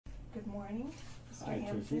Good morning, Mr. Hi,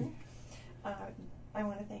 Hampton. I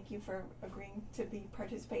want to thank you for agreeing to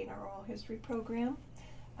participate in our oral history program.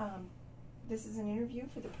 This is an interview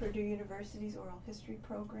for the Purdue University's oral history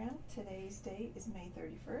program. Today's date is May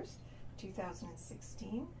 31st,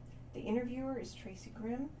 2016. The interviewer is Tracy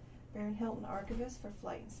Grimm, Baron Hilton Archivist for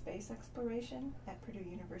Flight and Space Exploration at Purdue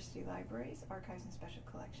University Libraries, Archives and Special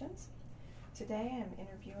Collections. Today I'm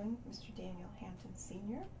interviewing Mr. Daniel Hampton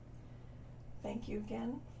Sr. Thank you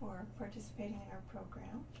again for participating in our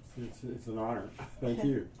program. It's an honor. Thank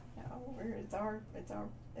you. No, it's our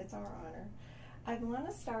honor. I'd want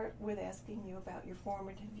to start with asking you about your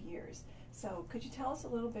formative years. So could you tell us a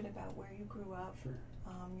little bit about where you grew up, Sure.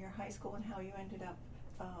 Your high school, and how you ended up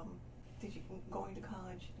going to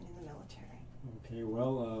college and in the military? Okay,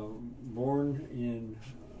 well, born in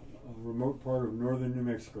a remote part of northern New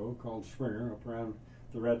Mexico called Springer, up around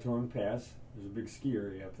the Raton Pass. There's a big ski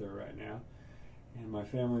area up there right now. And my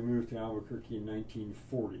family moved to Albuquerque in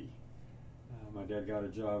 1940. My dad got a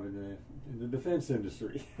job in the defense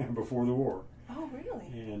industry before the war. Oh, really?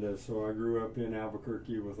 And so I grew up in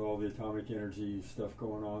Albuquerque with all the atomic energy stuff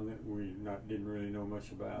going on that we didn't really know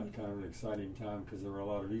much about. Mm-hmm. Kind of an exciting time because there were a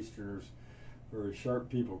lot of Easterners, very sharp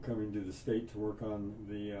people coming to the state to work on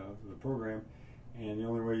the program. And the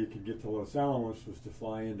only way you could get to Los Alamos was to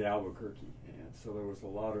fly into Albuquerque. And so there was a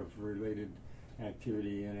lot of related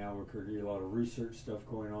activity in Albuquerque, a lot of research stuff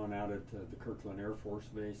going on out at the Kirkland Air Force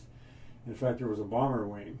Base. In fact, there was a bomber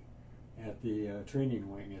wing at the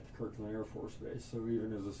training wing at the Kirkland Air Force Base. So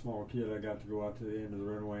even as a small kid, I got to go out to the end of the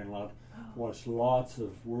runway and watch lots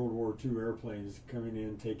of World War II airplanes coming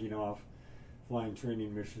in, taking off, flying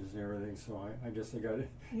training missions and everything. So I guess I got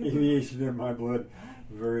aviation in my blood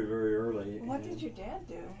very, very early. What did your dad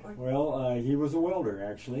do? Well, he was a welder,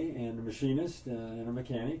 actually, and a machinist and a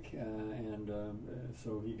mechanic.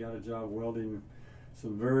 So he got a job welding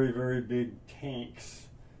some very, very big tanks,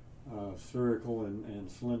 spherical and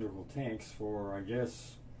cylindrical tanks for, I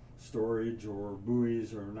guess, storage or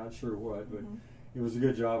buoys or not sure what. But it was a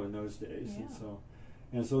good job in those days. Yeah.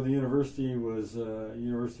 And so the university was,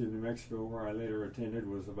 University of New Mexico, where I later attended,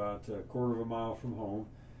 was about a quarter of a mile from home.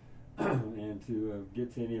 And to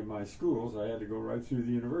get to any of my schools, I had to go right through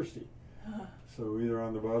the university. So either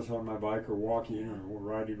on the bus, on my bike, or walking, or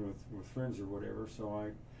riding with friends or whatever. So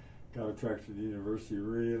I got attracted to the university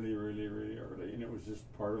really, really, really early, and it was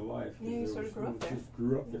just part of life. Yeah, you sort of grew up there. Just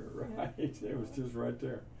grew up there, right? Yeah. It was just right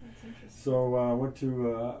there. That's interesting. So I went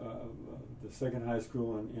to the second high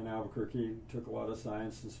school in Albuquerque, took a lot of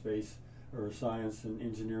science and space, or science and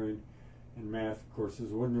engineering and math courses.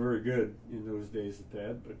 Wasn't very good in those days at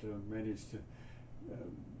that, but managed to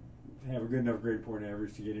have a good enough grade point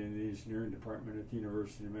average to get into the engineering department at the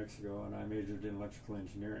University of New Mexico, and I majored in electrical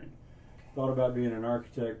engineering. Thought about being an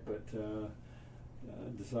architect, but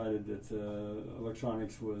decided that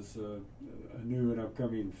electronics was a new and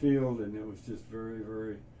upcoming field, and it was just very,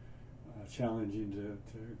 very challenging to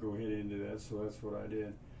go ahead into that, so that's what I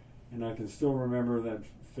did. And I can still remember that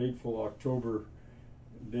fateful October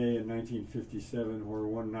day in 1957 where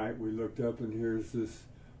one night we looked up and here's this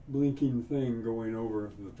blinking thing going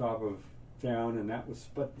over the top of town, and that was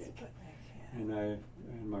Sputnik. And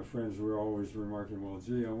my friends were always remarking, well,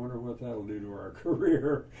 gee, I wonder what that'll do to our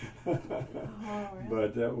career. Oh, really?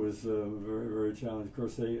 But that was very, very challenging. Of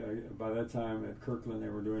course, by that time at Kirkland, they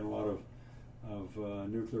were doing a lot of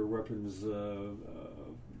nuclear weapons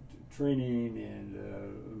training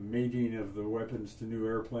and mating of the weapons to new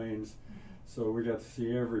airplanes. So we got to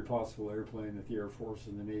see every possible airplane that the Air Force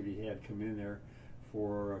and the Navy had come in there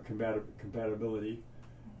for compatibility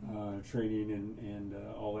training and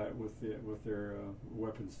all that with their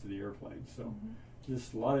weapons to the airplane. So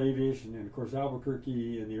just a lot of aviation. And of course,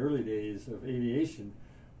 Albuquerque in the early days of aviation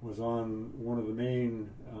was on one of the main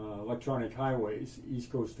electronic highways,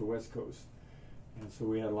 East Coast to West Coast. And so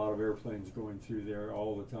we had a lot of airplanes going through there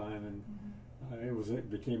all the time, and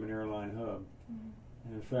it became an airline hub.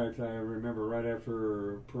 And in fact, I remember right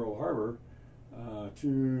after Pearl Harbor,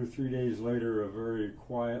 2-3 days later, a very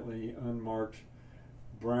quietly unmarked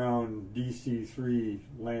brown DC-3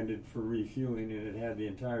 landed for refueling, and it had the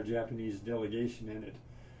entire Japanese delegation in it.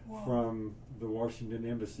 Wow. From the Washington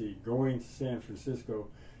Embassy going to San Francisco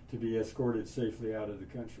to be escorted safely out of the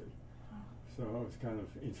country. So it was kind of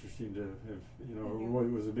interesting to have,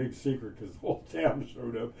 it was a big secret because the whole town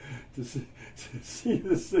showed up to see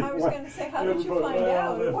this thing. I was going to say, how did you find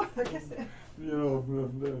out?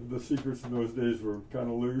 The secrets in those days were kind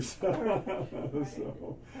of loose. Right.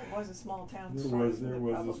 So, it was a small town. It was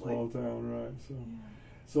a small town, right? So,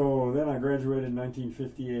 So then I graduated in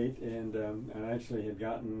 1958, and I actually had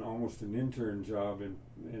gotten almost an intern job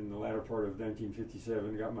in the latter part of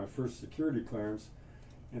 1957, got my first security clearance,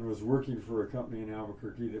 and was working for a company in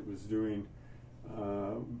Albuquerque that was doing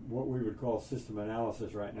what we would call system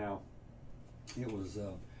analysis right now. It was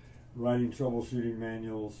writing troubleshooting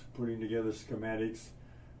manuals, putting together schematics,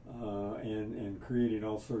 and creating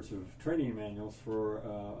all sorts of training manuals for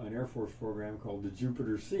an Air Force program called the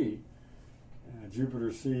Jupiter C.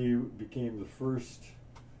 Jupiter C became the first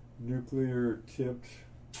nuclear-tipped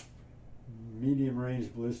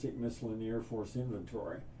medium-range ballistic missile in the Air Force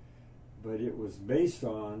inventory. But it was based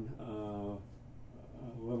on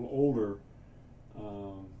a little older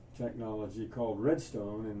technology called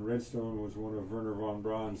Redstone, and Redstone was one of Wernher von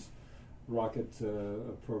Braun's rocket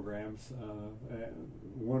programs.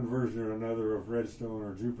 One version or another of Redstone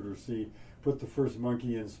or Jupiter C put the first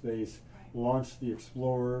monkey in space, launched the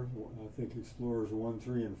Explorer, I think Explorers 1,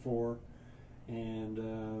 3, and 4, and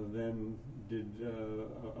then did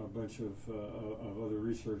a bunch of other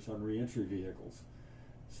research on reentry vehicles.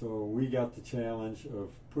 So we got the challenge of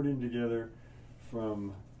putting together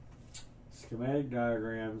from schematic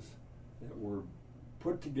diagrams that were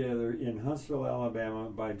put together in Huntsville, Alabama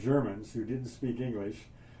by Germans who didn't speak English.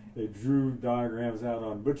 They drew diagrams out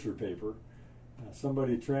on butcher paper.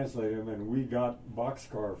 Somebody translated them, and we got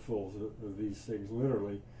boxcar fulls of these things,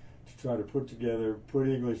 literally, to try to put together, put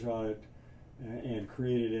English on it, and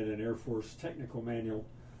create it in an Air Force technical manual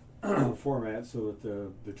format so that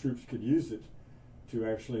the troops could use it to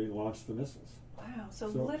actually launch the missiles. Wow! So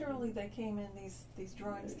literally, they came in. These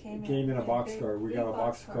drawings came in a boxcar. We got a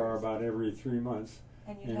boxcar about every 3 months,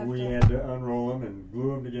 and we had to unroll them and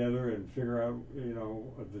glue them together and figure out,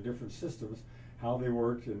 the different systems, how they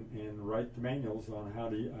worked, and write the manuals on how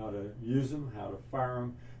to use them, how to fire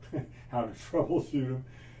them, how to troubleshoot them.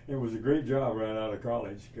 It was a great job right out of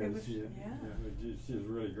college because it was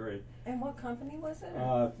really great. And what company was it?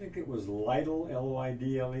 I think it was Lytle,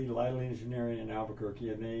 L-Y-D-L-E, Lytle Engineering in Albuquerque,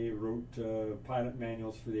 and they wrote pilot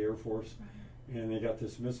manuals for the Air Force, and they got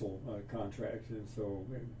this missile contract, and so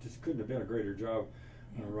it just couldn't have been a greater job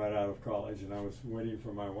right out of college. And I was waiting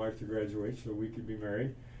for my wife to graduate so we could be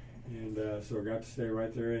married. And so I got to stay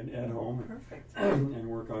right there at home and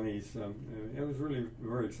work on these. It was really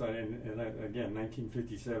very exciting. And again,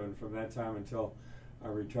 1957, from that time until I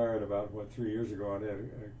retired about, 3 years ago,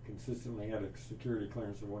 I consistently had a security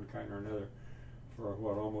clearance of one kind or another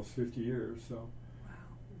for, almost 50 years. So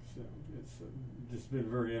wow. It's just been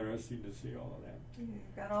very interesting to see all of that. You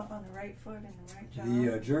got off on the right foot and the right job.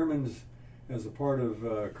 The Germans, as a part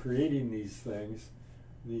of creating these things,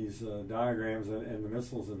 these diagrams and the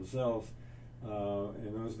missiles themselves,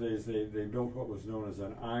 in those days they built what was known as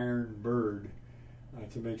an iron bird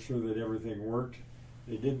to make sure that everything worked.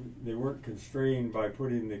 They weren't constrained by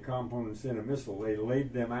putting the components in a missile. They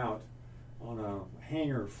laid them out on a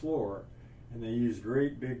hangar floor, and they used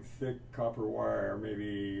great big thick copper wire,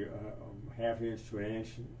 maybe ½ inch to an inch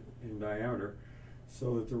in diameter,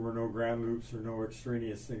 so that there were no ground loops or no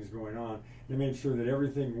extraneous things going on. They made sure that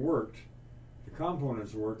everything worked. The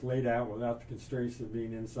components worked, laid out without the constraints of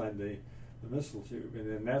being inside the missile tube. And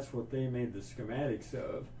then that's what they made the schematics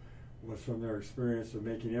of, was from their experience of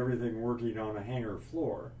making everything working on a hangar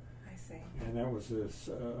floor. I see. And that was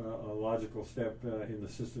a logical step in the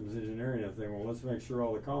systems engineering of thing. Well, let's make sure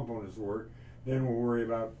all the components work, then we'll worry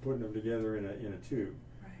about putting them together in a tube.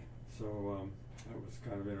 Right. So that was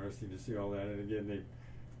kind of interesting to see all that. And again,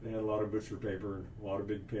 they had a lot of butcher paper and a lot of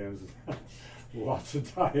big pens, lots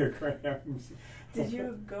of diagrams. Did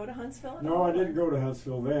you go to Huntsville at No, all? I didn't go to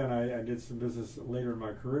Huntsville then. I did some business later in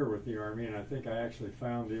my career with the Army, and I think I actually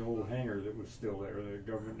found the old hangar that was still there. The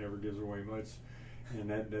government never gives away much, and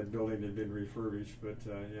that building had been refurbished. But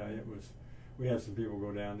it was. We had some people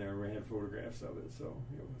go down there. We had photographs of it, so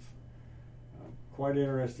it was quite an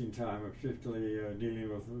interesting time, particularly dealing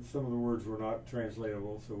with some of the words were not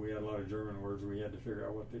translatable, so we had a lot of German words we had to figure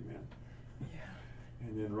out what they meant. Yeah.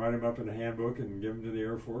 And then write them up in a handbook and give them to the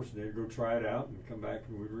Air Force, and they'd go try it out and come back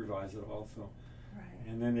and we'd revise it also. Right.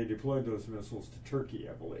 And then they deployed those missiles to Turkey,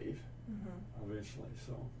 I believe, eventually.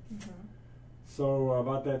 So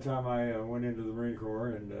about that time I went into the Marine Corps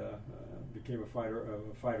and became a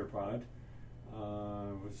fighter pilot.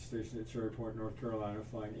 Was stationed at Cherry Point, North Carolina,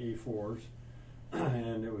 flying A4s.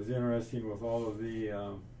 And it was interesting with all of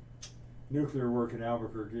the nuclear work in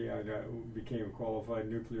Albuquerque. I became a qualified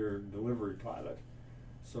nuclear delivery pilot.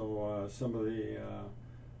 So some of the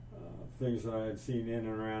things that I had seen in and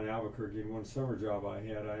around Albuquerque, in one summer job I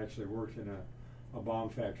had, I actually worked in a bomb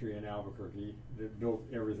factory in Albuquerque that built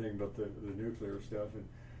everything but the nuclear stuff. And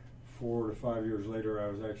 4 to 5 years later, I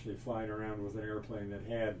was actually flying around with an airplane that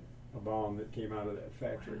had a bomb that came out of that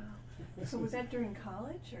factory. Wow. So was that during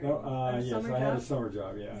college or? No, yes, summer I had a job? summer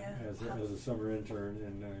job, yeah, Yeah. as a summer intern,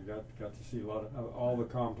 and got to see a lot of all the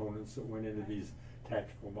components that went into these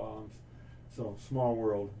tactical bombs. So small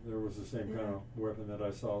world. There was the same kind of weapon that I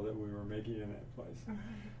saw that we were making in that place.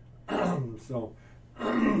 So,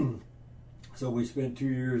 so we spent 2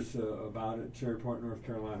 years about at Cherry Point, North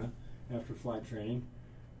Carolina, after flight training,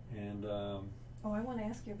 and. I want to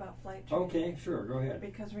ask you about flight training. Okay, sure, go ahead.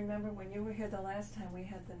 Because remember when you were here the last time, we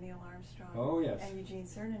had the Neil Armstrong and Eugene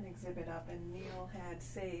Cernan exhibit up, and Neil had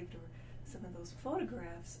saved some of those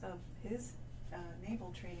photographs of his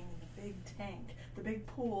naval training in the big tank, the big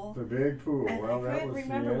pool. The big pool. And well, I that couldn't was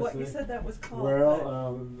remember what you said that was called.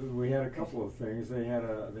 Well, we had a couple of things. They had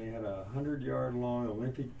a 100-yard long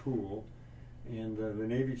Olympic pool, and the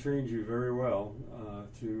Navy trained you very well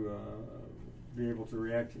to be able to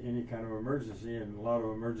react to any kind of emergency, and a lot of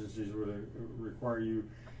emergencies would require you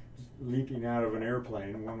leaping out of an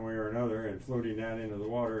airplane one way or another and floating down into the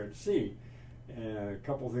water at sea. And a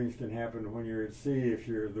couple things can happen when you're at sea. If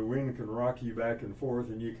the wind can rock you back and forth,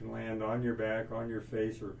 and you can land on your back, on your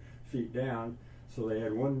face, or feet down. So they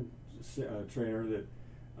had one trainer that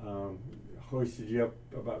hoisted you up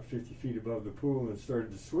about 50 feet above the pool and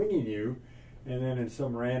started swinging you, and then in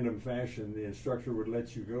some random fashion the instructor would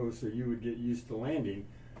let you go, so you would get used to landing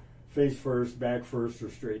face first, back first,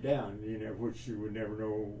 or straight down, which you would never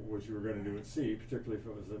know what you were going to do at sea, particularly if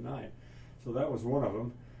it was at night. So that was one of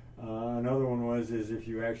them. Another one is if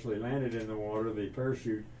you actually landed in the water, the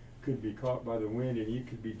parachute could be caught by the wind and you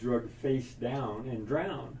could be dragged face down and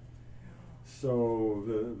drown. So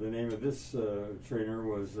the name of this trainer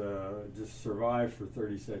was just survive for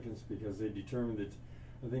 30 seconds, because they determined that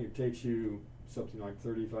I think it takes you something like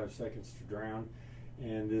 35 seconds to drown.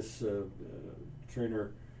 And this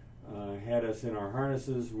trainer had us in our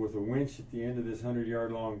harnesses with a winch at the end of this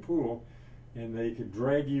 100-yard long pool, and they could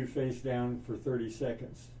drag you face down for 30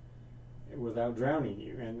 seconds without drowning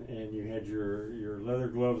you. And you had your leather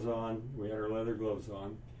gloves on. We had our leather gloves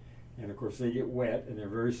on. And of course they get wet and they're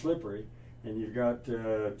very slippery. And you've got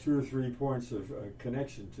 2 or 3 points of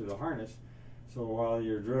connection to the harness. So while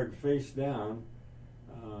you're dragged face down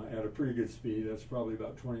at a pretty good speed, that's probably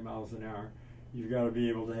about 20 miles an hour, you've got to be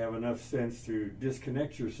able to have enough sense to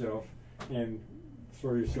disconnect yourself and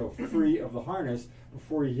throw yourself free of the harness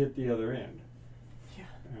before you hit the other end. Yeah.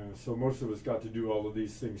 So most of us got to do all of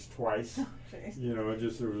these things twice. Okay. There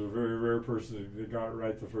was a very rare person that got it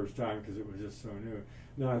right the first time because it was just so new.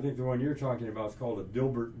 Now, I think the one you're talking about is called a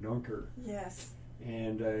Dilbert Dunker. Yes.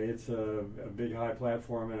 And it's a big high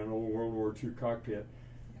platform in an old World War II cockpit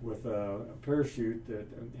with a parachute that,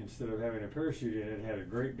 instead of having a parachute in it, had a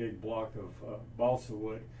great big block of balsa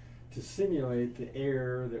wood to simulate the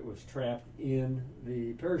air that was trapped in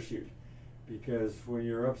the parachute. Because when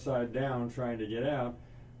you're upside down trying to get out,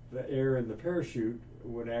 the air in the parachute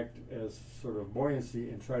would act as sort of buoyancy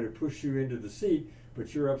and try to push you into the seat,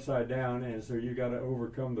 but you're upside down, and so you got to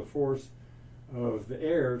overcome the force of the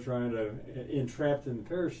air trying to entrapped in the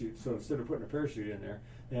parachute. So instead of putting a parachute in there,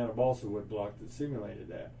 they had a balsa wood block that simulated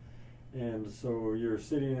that. And so you're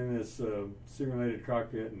sitting in this simulated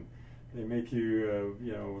cockpit, and they make you,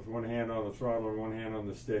 with one hand on the throttle and one hand on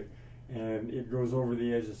the stick, and it goes over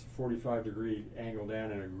the edge. It's a 45-degree angle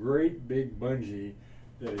down, and a great big bungee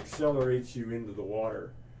that accelerates you into the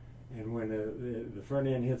water. And when the front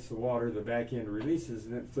end hits the water, the back end releases,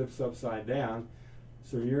 and it flips upside down.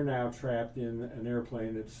 So you're now trapped in an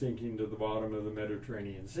airplane that's sinking to the bottom of the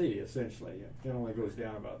Mediterranean Sea, essentially. It only goes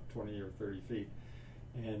down about 20 or 30 feet.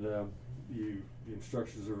 And the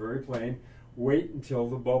instructions are very plain. Wait until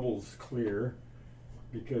the bubbles clear,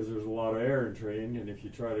 because there's a lot of air in training, and if you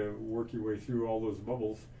try to work your way through all those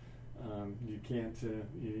bubbles, you can't,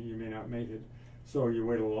 you may not make it. So you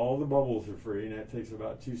wait till all the bubbles are free, and that takes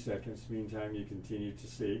about 2 seconds. Meantime, you continue to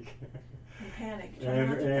seek. And panic.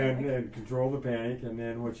 And control the panic. And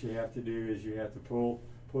then what you have to do is you have to pull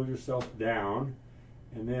yourself down.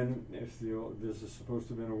 And then this is supposed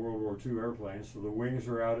to have been a World War II airplane, so the wings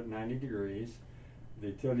are out at 90 degrees.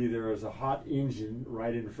 They tell you there is a hot engine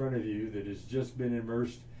right in front of you that has just been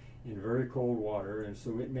immersed in very cold water, and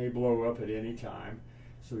so it may blow up at any time.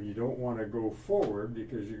 So you don't want to go forward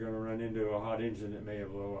because you're going to run into a hot engine that may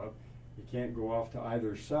blow up. You can't go off to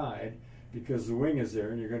either side because the wing is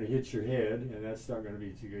there and you're going to hit your head, and that's not going to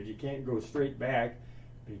be too good. You can't go straight back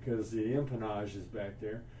because the empennage is back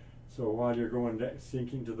there. So while you're going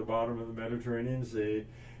sinking to the bottom of the Mediterranean Sea,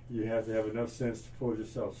 you have to have enough sense to pull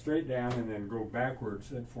yourself straight down and then go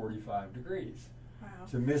backwards at 45 degrees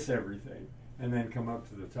to miss everything, and then come up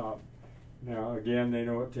to the top. Now, again, they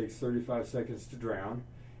know it takes 35 seconds to drown,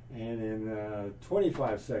 and in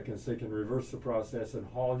 25 seconds they can reverse the process and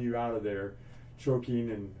haul you out of there, choking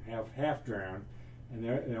and half drowned. And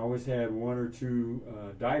they always had one or two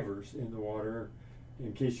divers in the water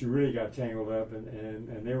in case you really got tangled up,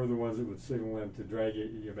 and they were the ones that would signal them to drag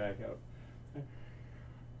you back up.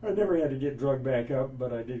 I never had to get drugged back up,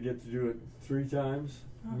 but I did get to do it 3 times.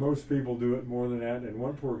 Most people do it more than that, and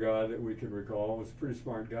one poor guy that we can recall was a pretty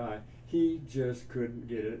smart guy. He just couldn't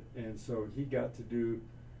get it, and so he got to do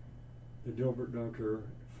the Dilbert Dunker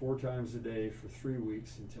 4 times a day for 3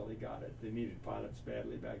 weeks until he got it. They needed pilots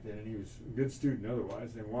badly back then, and he was a good student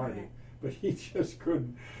otherwise. They wanted him, but he just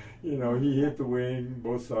couldn't. You know, he hit the wing,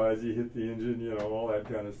 both sides, he hit the engine, you know, all that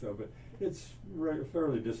kind of stuff. But it's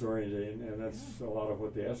fairly disorienting, and that's a lot of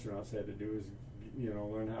what the astronauts had to do is, you know,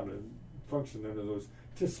 learn how to function under those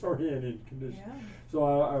disorienting conditions. Yeah. So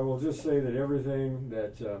I will just say that everything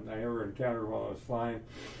that I ever encountered while I was flying,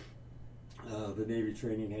 the Navy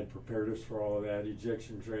training had prepared us for all of that,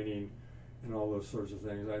 ejection training and all those sorts of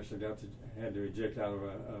things. I actually had to eject out of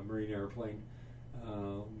a Marine airplane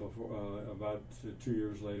before about 2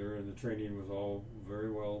 years later, and the training was all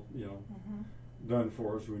very well, you know, done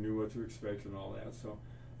for us. We knew what to expect and all that, so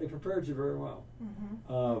they prepared you very well.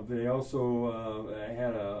 They also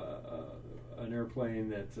had an airplane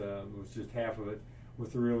that was just half of it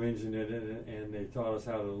with the real engine in it, and they taught us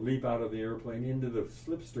how to leap out of the airplane into the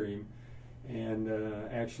slipstream and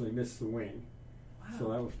actually miss the wing. Wow.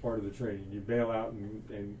 So that was part of the training. You bail out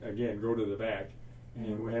and again go to the back.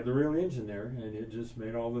 And we had the real engine there, and it just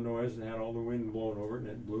made all the noise and had all the wind blowing over it, and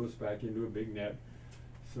it blew us back into a big net.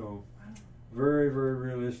 So very, very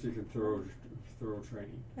realistic and thorough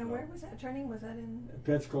training. And where was that training? Was that in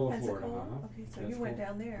Pensacola, Florida? Okay, so you went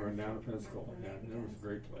down there. Went down to Pensacola. Yeah, it was a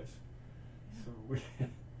great place. Yeah. So we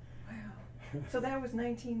wow. So that was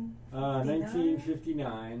 1959?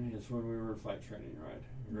 1959 is when we were in flight training, right?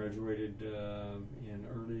 Graduated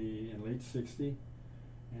in late 60,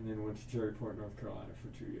 and then went to Cherry Point, North Carolina for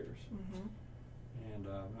 2 years. And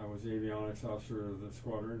I was avionics officer of the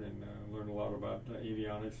squadron, and learned a lot about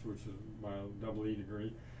avionics, which is my double E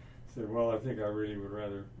degree. Said, well, I think I really would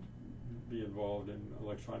rather be involved in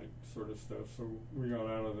electronic sort of stuff. So we got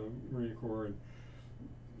out of the Marine Corps and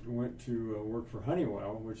went to work for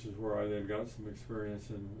Honeywell, which is where I then got some experience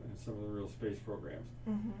in some of the real space programs.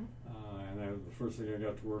 And the first thing I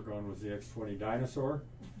got to work on was the X-20 Dinosaur.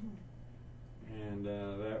 And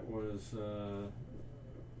that was, of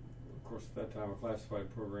course, at that time a classified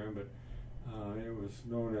program, but it was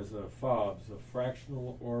known as a FOBS, a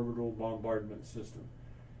Fractional Orbital Bombardment System.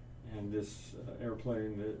 And this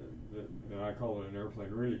airplane, that I call it an airplane,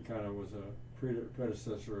 really kind of was a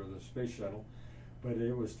predecessor of the space shuttle, but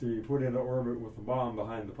it was to be put into orbit with a bomb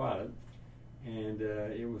behind the pilot, and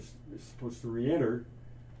it was supposed to re-enter,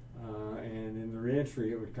 and in the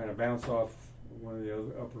re-entry it would kind of bounce off one of the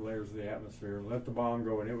upper layers of the atmosphere, let the bomb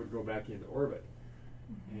go, and it would go back into orbit.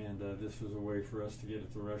 And this was a way for us to get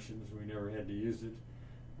at the Russians. We never had to use it,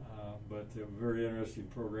 but a very interesting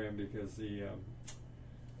program because the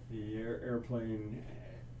airplane,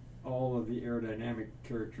 all of the aerodynamic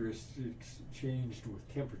characteristics changed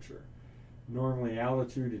with temperature. Normally,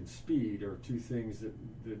 altitude and speed are two things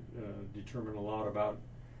that determine a lot about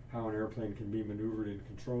how an airplane can be maneuvered and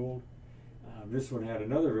controlled. This one had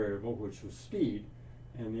another variable, which was speed,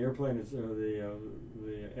 and the airplane,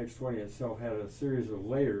 the X-20 itself, had a series of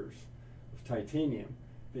layers of titanium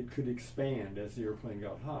that could expand as the airplane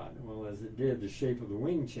got hot. Well, as it did, the shape of the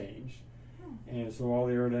wing changed, and so all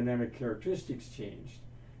the aerodynamic characteristics changed.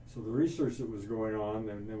 So the research that was going on,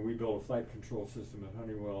 and then we built a flight control system at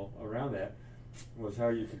Honeywell around that, was how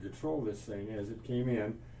you could control this thing as it came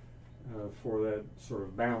in for that sort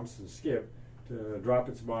of bounce and skip to drop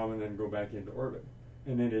its bomb and then go back into orbit.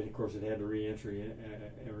 And then, of course, it had to re-enter,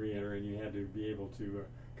 and you had to be able to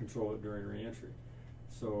control it during re-entry.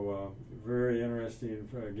 So very interesting.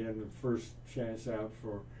 Again, the first chance out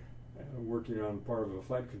for working on part of a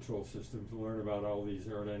flight control system to learn about all these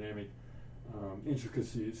aerodynamic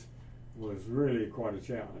intricacies was really quite a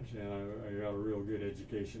challenge, and I got a real good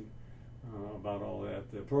education about all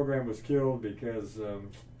that. The program was killed because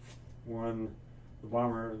one, the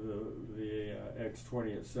bomber, the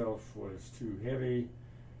X-20 itself was too heavy,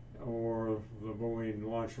 or the Boeing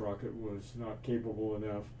launch rocket was not capable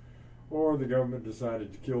enough, or the government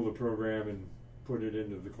decided to kill the program and put it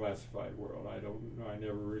into the classified world. I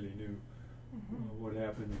never really knew what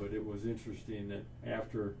happened, but it was interesting that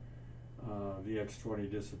after the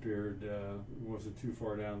X-20 disappeared, wasn't too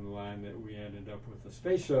far down the line that we ended up with a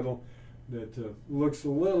space shuttle that looks a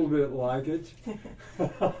little bit like it.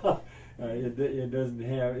 It doesn't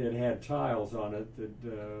have. It had tiles on it that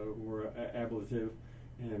were ablative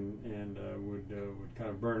and would kind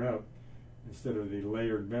of burn up instead of the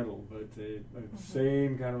layered metal. But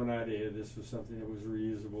same kind of an idea. This was something that was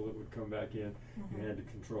reusable that would come back in. You had to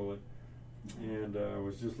control it. And I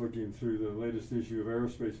was just looking through the latest issue of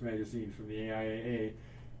Aerospace Magazine from the AIAA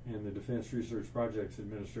and the Defense Research Projects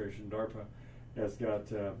Administration, DARPA, has got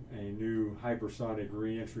a new hypersonic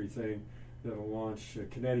reentry thing that will launch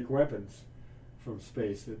kinetic weapons from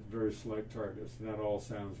space at very select targets. And that all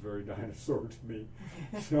sounds very dinosaur to me.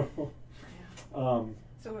 So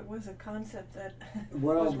it was a concept that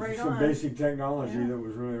was right some on. Basic technology that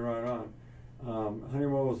was really right on.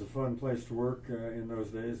 Honeywell was a fun place to work in those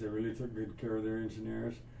days. They really took good care of their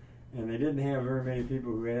engineers. And they didn't have very many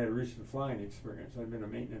people who had recent flying experience. I'd been a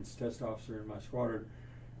maintenance test officer in my squadron.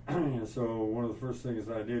 And so one of the first things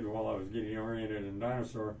I did while I was getting oriented in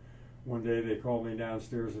Dinosaur, one day they called me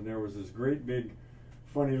downstairs and there was this great big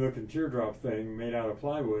funny looking teardrop thing made out of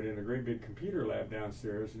plywood in a great big computer lab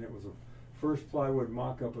downstairs, and it was a first plywood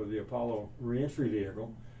mock-up of the Apollo reentry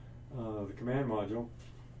vehicle, the command module,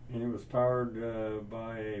 and it was powered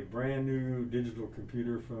by a brand new digital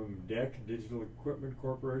computer from DEC, Digital Equipment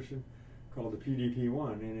Corporation, called the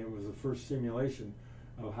PDP-1, and it was the first simulation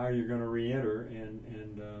of how you're going to re-enter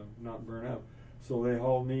and not burn up. So they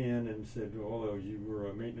hauled me in and said, although you were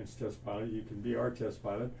a maintenance test pilot, you can be our test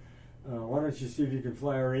pilot. Why don't you see if you can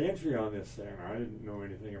fly a re-entry on this thing? I didn't know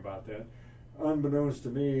anything about that. Unbeknownst to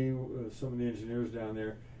me, some of the engineers down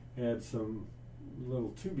there had some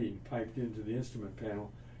little tubing piped into the instrument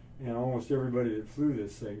panel, and almost everybody that flew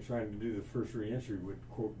this thing trying to do the first re-entry would,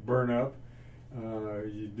 quote, burn up.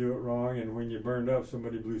 You do it wrong, and when you burned up,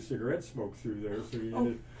 somebody blew cigarette smoke through there, so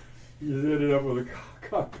you ended up with a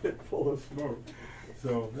cockpit full of smoke.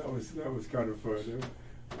 So that was kind of fun.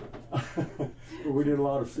 But we did a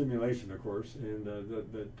lot of simulation, of course, and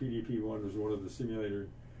the PDP-1 was one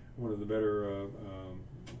of the better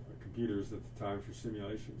computers at the time for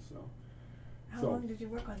simulation. How long did you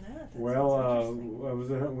work on that?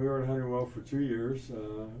 We were at Honeywell for 2 years,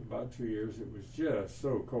 about 2 years. It was just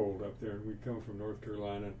so cold up there, and we'd come from North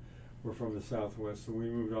Carolina, and we're from the Southwest, so we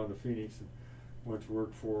moved on to Phoenix and went to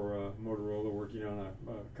work for Motorola, working on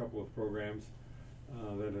a couple of programs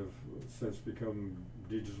that have since become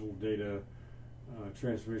digital data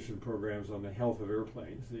transmission programs on the health of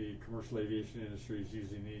airplanes. The commercial aviation industry is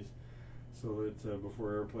using these so that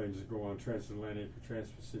before airplanes go on transatlantic or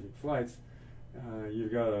transpacific flights,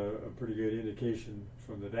 you've got a pretty good indication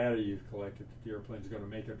from the data you've collected that the airplane's going to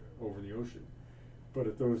make it over the ocean. But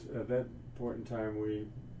at that point in time, we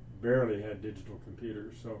barely had digital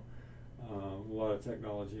computers, so a lot of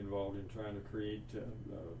technology involved in trying to create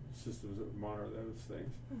systems that would monitor those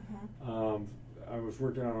things. I was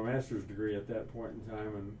working on a master's degree at that point in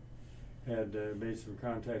time and had made some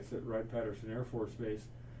contacts at Wright-Patterson Air Force Base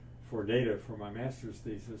for data for my master's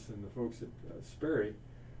thesis, and the folks at Sperry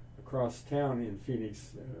across town in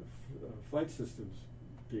Phoenix, flight systems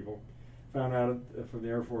people, found out from the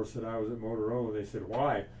Air Force that I was at Motorola. They said,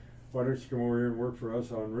 why don't you come over here and work for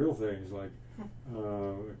us on real things like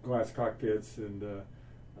glass cockpits and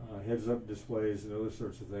heads-up displays and other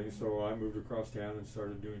sorts of things. So I moved across town and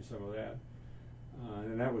started doing some of that.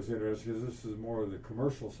 And that was interesting because this is more of the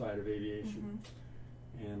commercial side of aviation.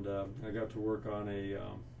 And I got to work on a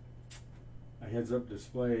heads-up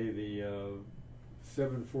display. The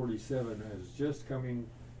 747 is just coming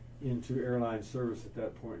into airline service at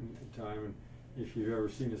that point in time. And if you've ever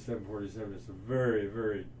seen a 747, it's a very,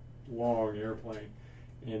 very long airplane,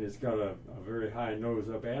 and it's got a very high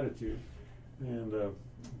nose-up attitude. And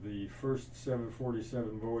the first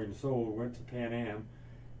 747 Boeing sold went to Pan Am,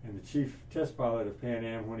 and the chief test pilot of Pan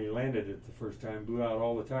Am, when he landed it the first time, blew out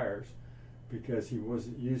all the tires because he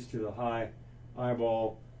wasn't used to the high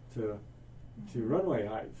eyeball to runway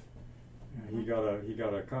height. He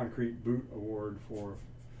got a concrete boot award for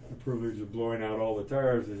the privilege of blowing out all the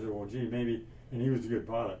tires. They said, well, gee, maybe, and he was a good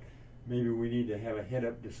pilot, maybe we need to have a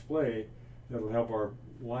head-up display that'll help our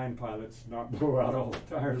line pilots not blow out all the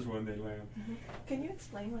tires when they land. Can you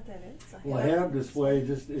explain what that is? Well, a head-up display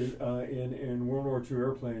just is in World War II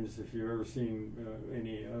airplanes. If you've ever seen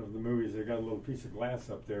any of the movies, they got a little piece of glass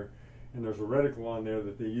up there, and there's a reticle on there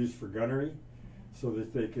that they use for gunnery, so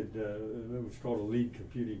that they could. It was called a lead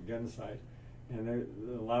computing gun sight, and it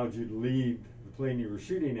allowed you to lead the plane you were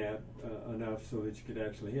shooting at enough so that you could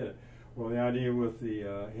actually hit it. Well, the idea with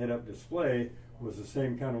the head-up display was the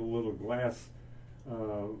same kind of little glass,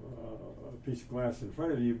 piece of glass in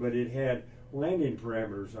front of you, but it had landing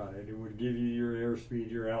parameters on it. It would give you your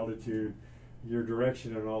airspeed, your altitude, your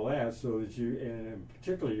direction and all that, so that you, and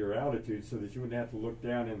particularly your altitude, so that you wouldn't have to look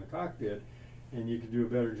down in the cockpit, and you could do a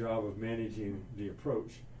better job of managing the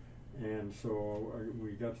approach. And so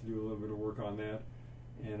we got to do a little bit of work on that.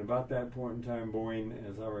 And about that point in time, Boeing,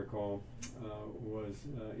 as I recall, was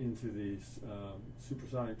into the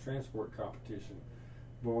supersonic transport competition.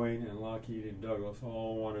 Boeing and Lockheed and Douglas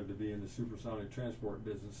all wanted to be in the supersonic transport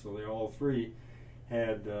business, so they all three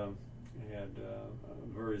had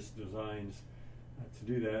various designs to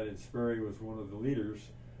do that. And Sperry was one of the leaders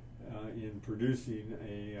in producing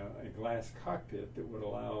a glass cockpit that would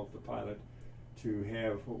allow the pilot to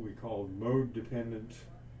have what we called mode-dependent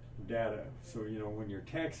data. So, you know, when you're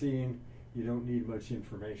taxiing, you don't need much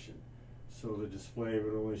information. So the display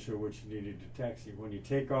would only show what you needed to taxi. When you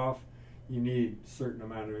take off, you need a certain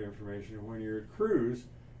amount of information. And when you're at cruise,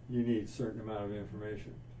 you need a certain amount of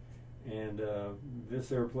information. And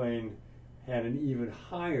this airplane had an even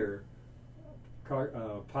higher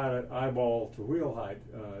pilot eyeball to wheel height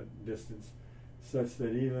distance, such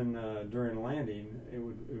that even during landing, it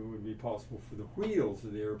would be possible for the wheels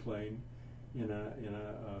of the airplane in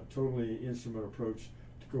a totally instrument approach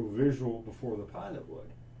to go visual before the pilot would.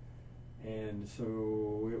 And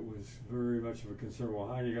so it was very much of a concern. Well,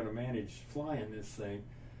 how are you going to manage flying this thing?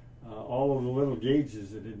 All of the little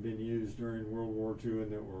gauges that had been used during World War II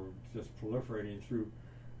and that were just proliferating through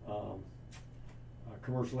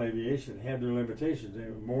commercial aviation had their limitations.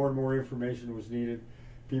 More and more information was needed.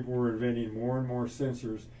 People were inventing more and more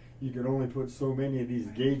sensors. You could only put so many of these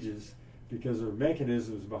gauges because of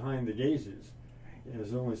mechanisms behind the gauges.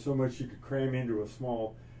 There's only so much you could cram into a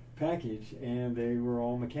small package, and they were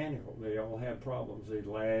all mechanical. They all had problems. They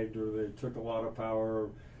lagged, or they took a lot of power.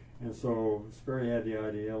 And so Sperry had the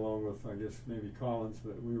idea, along with, I guess, maybe Collins,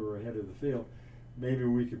 but we were ahead of the field. Maybe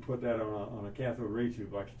we could put that on a cathode ray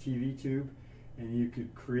tube, like a TV tube, and you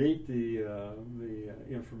could create the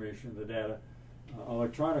information, the data,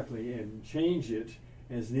 electronically and change it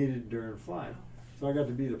as needed during flight. So I got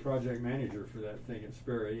to be the project manager for that thing at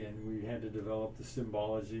Sperry, and we had to develop the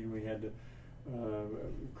symbology. We had to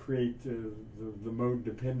create the mode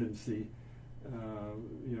dependency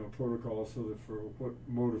protocol, so that for what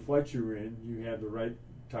mode of flight you were in, you had the right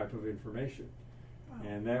type of information. Wow.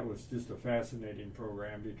 And that was just a fascinating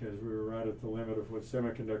program, because we were right at the limit of what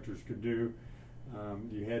semiconductors could do.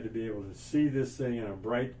 You had to be able to see this thing in a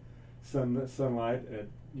bright sunlight at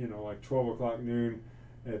like 12 o'clock noon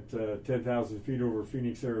at 10,000 feet over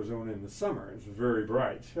Phoenix, Arizona in the summer. It's very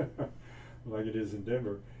bright, like it is in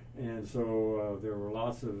Denver. And so there were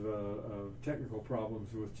lots of technical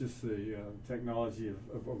problems with just the technology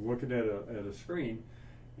of looking at a screen.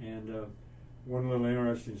 And one little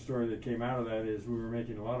interesting story that came out of that is we were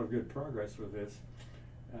making a lot of good progress with this.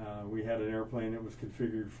 We had an airplane that was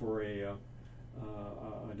configured for a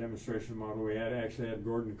demonstration model. We actually had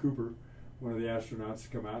Gordon Cooper, one of the astronauts,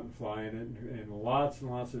 come out and fly in it, and lots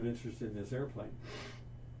of interest in this airplane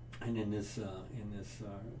and in this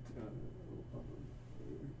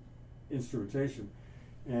instrumentation.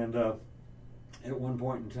 And at one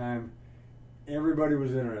point in time, everybody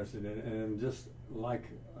was interested in it, and just like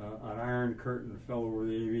an iron curtain fell over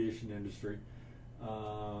the aviation industry,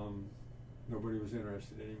 nobody was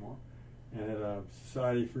interested anymore. And at a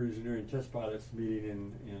Society for Engineering Test Pilots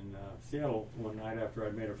meeting in Seattle one night, after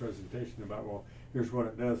I'd made a presentation about, well, here's what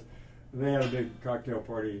it does, they had a big cocktail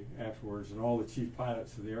party afterwards, and all the chief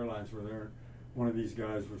pilots of the airlines were there. One of these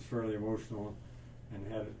guys was fairly emotional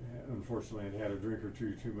and unfortunately had a drink or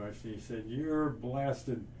two too much, and he said, your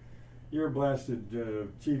blasted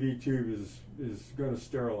TV tube is going to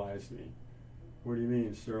sterilize me. What do you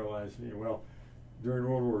mean, sterilize me? Well, during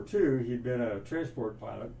World War II, he'd been a transport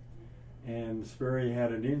pilot, and Sperry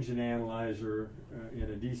had an engine analyzer in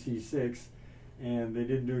a DC-6, and they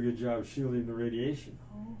didn't do a good job shielding the radiation.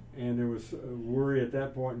 Oh. And there was a worry at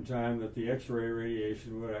that point in time that the X-ray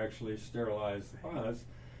radiation would actually sterilize the pilots.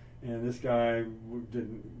 And this guy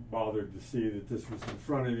didn't bother to see that this was in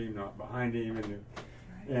front of him, not behind him.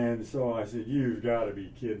 And so I said, you've got to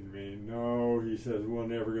be kidding me. No, he says, we're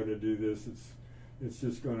never going to do this. It's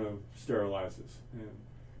just going to sterilize us, and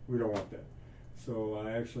we don't want that. So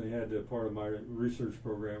I actually had to, part of my research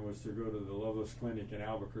program was to go to the Loveless Clinic in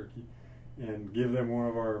Albuquerque and give them one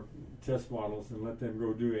of our test models and let them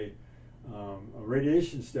go do a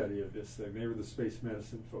radiation study of this thing. They were the space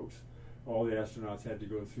medicine folks. All the astronauts had to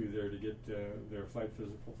go through there to get their flight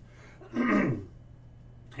physicals.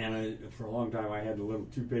 And for a long time I had a little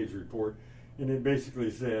 2-page report, and it basically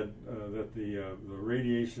said that the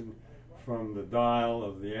radiation from the dial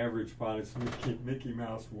of the average pilot's Mickey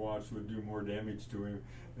Mouse watch would do more damage to him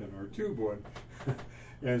than our tube would.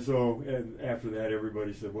 And so, and after that,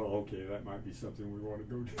 everybody said, well, okay, that might be something we want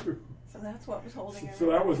to go do. So that's what was holding it.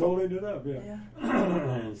 So that was holding it up, yeah.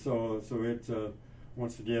 And so it,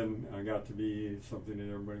 once again, got to be something that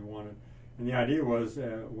everybody wanted. And the idea was,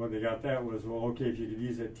 when they got that was, well, okay, if you could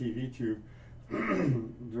use that TV tube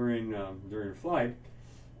during flight,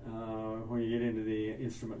 when you get into the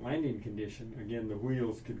instrument landing condition, again, the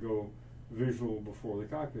wheels could go visual before the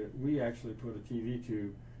cockpit. We actually put a TV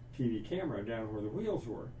camera down where the wheels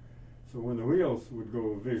were. So when the wheels would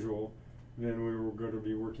go visual, then we were going to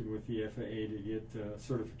be working with the FAA to get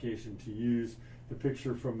certification to use the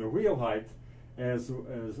picture from the wheel height as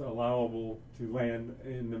allowable to land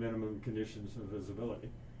in the minimum conditions of visibility.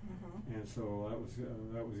 Mm-hmm. And so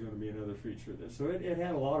that was going to be another feature of this. So it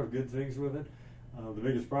had a lot of good things with it. The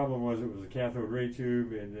biggest problem was it was a cathode ray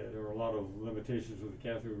tube, and there were a lot of limitations with the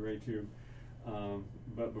cathode ray tube.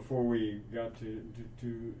 But before we got to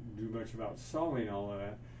do much about solving all of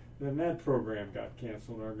that, then that program got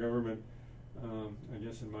canceled. Our government, I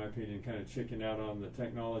guess in my opinion, kind of chickened out on the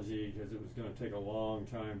technology because it was going to take a long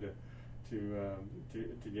time to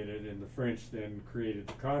get it. And the French then created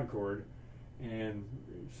the Concorde and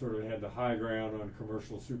sort of had the high ground on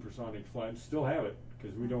commercial supersonic flights. Still have it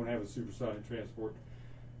because we don't have a supersonic transport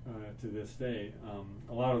to this day.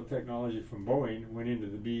 A lot of technology from Boeing went into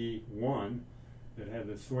the B-1 that had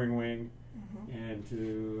the swing wing, mm-hmm. and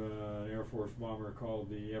to an Air Force bomber called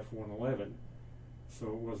the F-111. So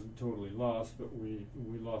it wasn't totally lost, but we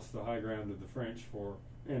lost the high ground to the French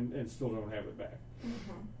and still don't have it back.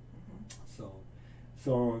 Mm-hmm. Mm-hmm.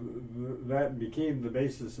 So that became the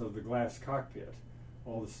basis of the glass cockpit.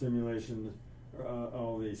 All the simulation,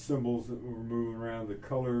 all the symbols that were moving around, the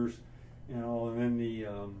colors, and all, and then the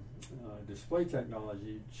display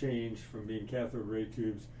technology changed from being cathode ray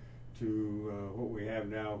tubes to what we have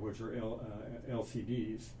now, which are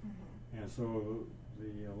LCDs. Mm-hmm. And so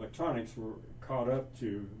the electronics were caught up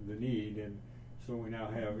to the need, and so we now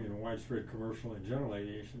have, in widespread commercial and general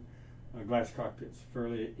aviation, glass cockpits,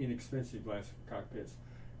 fairly inexpensive glass cockpits.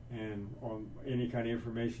 And on any kind of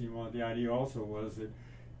information you want, the idea also was that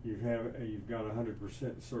you've got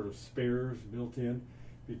 100% sort of spares built in,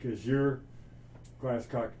 because your glass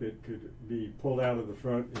cockpit could be pulled out of the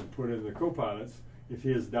front and put in the co-pilot's if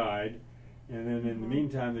his died, and then in the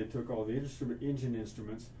meantime they took all the engine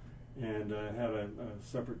instruments and had a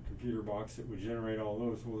separate computer box that would generate all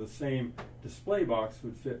those. Well, the same display box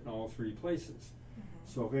would fit in all three places. Mm-hmm.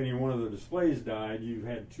 So if any one of the displays died, you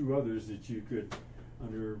had two others that you could,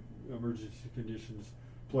 under emergency conditions,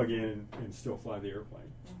 plug in and still fly the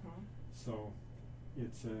airplane. Mm-hmm. So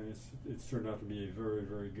it's turned out to be a very,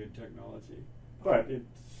 very good technology. But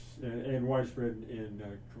it's and widespread in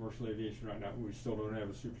commercial aviation right now. We still don't have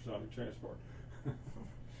a supersonic transport.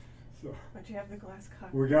 So, but you have the glass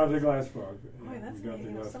cockpit. We got the glass cockpit. Boy,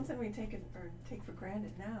 that's something we take for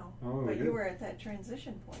granted now. Oh, but you were at that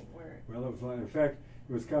transition point where. Well, it was. In fact,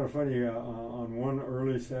 it was kind of funny. On one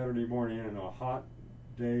early Saturday morning, in a hot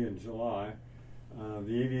day in July,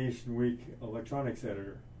 the Aviation Week electronics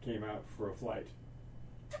editor came out for a flight,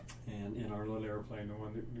 and in our little airplane, the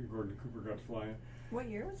one that Gordon Cooper got to fly in. What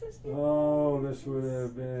year was this? Oh, this would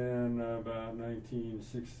have been about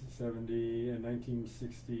 1970 and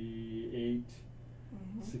 1968,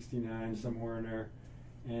 mm-hmm. 69, somewhere in there.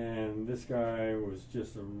 And this guy was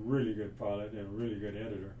just a really good pilot and a really good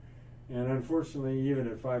editor. And unfortunately, even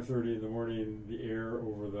at 5:30 in the morning, the air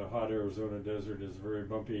over the hot Arizona desert is very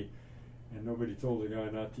bumpy. And nobody told the guy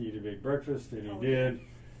not to eat a big breakfast, and he did.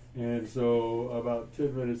 And so about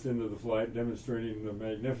 10 minutes into the flight, demonstrating the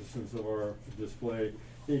magnificence of our display,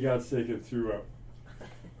 he got sick and threw up.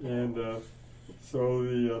 And so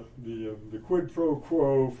the quid pro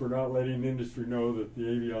quo for not letting the industry know that the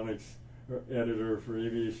avionics editor for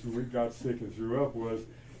Aviation Week got sick and threw up was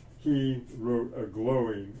he wrote a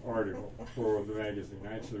glowing article for the magazine.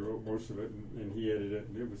 I actually wrote most of it, and he edited it,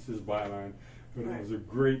 and it was his byline. But it was a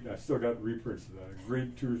great, I still got reprints of that, a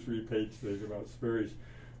great 2 or 3 page thing about Sperry's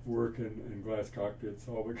work in glass cockpits,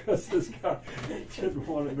 all because this guy didn't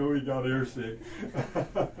want to know he got airsick.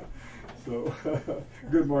 So,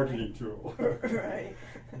 good marketing tool. Right.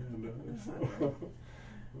 And,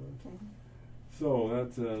 so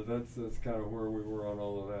that's kind of where we were on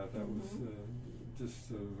all of that. That was just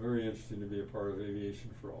very interesting to be a part of aviation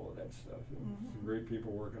for all of that stuff. Some great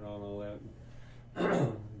people working on all that.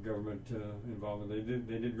 Government involvement.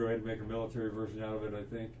 They did go ahead and make a military version out of it, I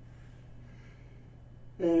think.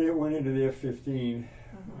 And it went into the F-15,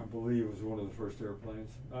 I believe was one of the first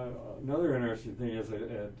airplanes. Another interesting thing is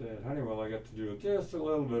at Honeywell, I got to do just a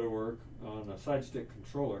little bit of work on a side stick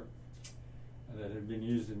controller. that had been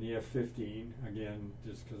used in the F-15, again,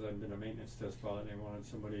 just because I'd been a maintenance test pilot, and they wanted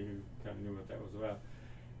somebody who kind of knew what that was about.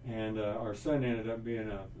 And our son ended up being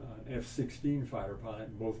an F-16 fighter pilot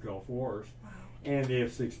in both Gulf Wars. Wow. And the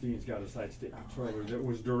F-16's got a side stick controller that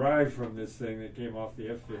was derived from this thing that came off the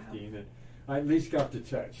F-15 that I at least got to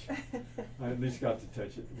touch. I at least got to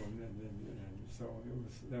touch it, and so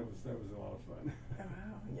that was a lot of fun. Oh,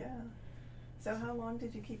 wow, yeah. So how long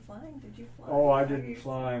did you keep flying? Did you fly? Oh, I didn't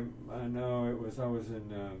fly. No, I was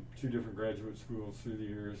in 2 different graduate schools through the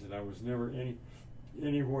years, and I was never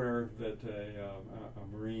anywhere that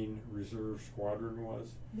a Marine Reserve squadron was.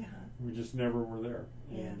 Yeah. We just never were there,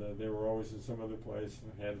 Yeah. and they were always in some other place,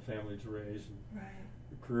 and had a family to raise, and Right.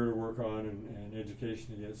 a career to work on, and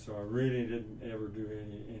education to get. So I really didn't ever do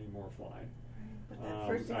any more flying. Right. But that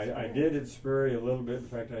first I did at Sperry a little bit. In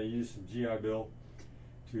fact, I used some GI Bill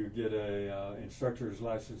to get a instructor's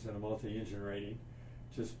license and a multi-engine rating,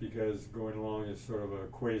 just because going along as sort of a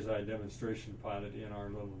quasi-demonstration pilot in our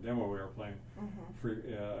little demo airplane,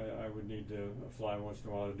 I would need to fly once in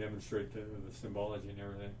a while to demonstrate the symbology and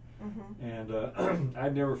everything. And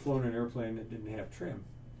I'd never flown an airplane that didn't have trim.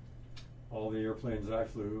 All the airplanes I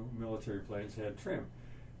flew, military planes, had trim.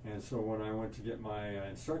 And so when I went to get my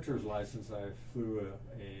instructor's license, I flew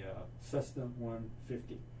a Cessna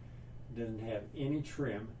 150. Didn't have any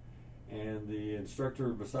trim, and the instructor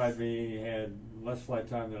beside me had less flight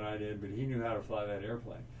time than I did, but he knew how to fly that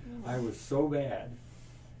airplane. I was so bad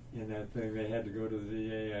in that thing, they had to go to the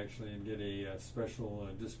VA actually and get a special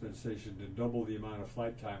dispensation to double the amount of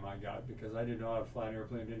flight time I got, because I didn't know how to fly an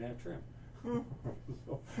airplane that didn't have trim.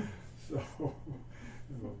 so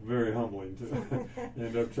very humbling to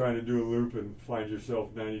end up trying to do a loop and find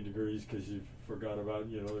yourself 90 degrees because you forgot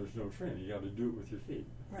about, there's no trim. You got to do it with your feet.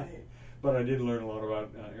 Right. But I did learn a lot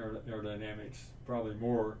about aerodynamics, probably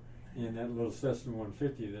more in that little Cessna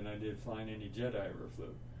 150 than I did flying any jet I ever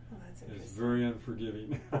flew. Oh, that's interesting. It's very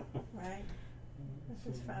unforgiving. Right.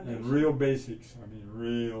 This is foundation. And real basics. I mean,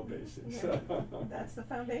 real basics. Yeah. That's the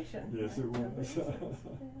foundation. Yes, right? it was.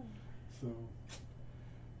 Yeah.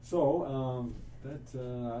 So that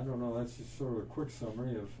I don't know. That's just sort of a quick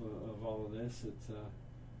summary of all of this. It's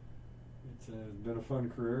been a fun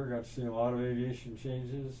career. Got to see a lot of aviation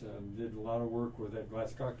changes. Did a lot of work with that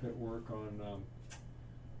glass cockpit work on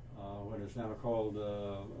what is now called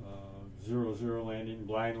 0-0 landing,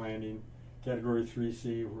 blind landing, Category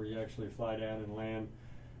 3C, where you actually fly down and land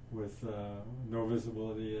with no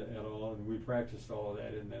visibility at all. And we practiced all of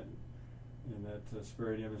that in that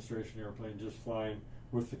Sperry demonstration airplane, just flying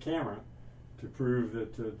with the camera to prove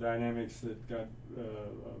that the dynamics that got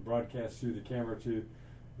broadcast through the camera to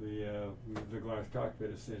the glass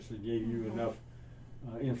cockpit essentially gave you enough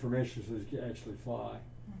information so that you could actually fly.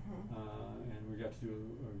 And we got to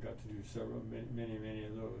do several, many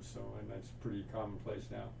of those. So, and that's pretty commonplace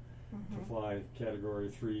now to fly Category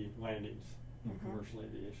 3 landings in commercial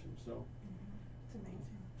aviation. So, it's amazing.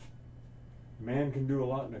 A man can do a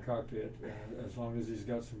lot in a cockpit as long as he's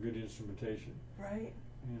got some good instrumentation. Right.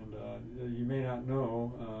 And you may not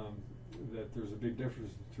know that there's a big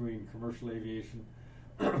difference between commercial aviation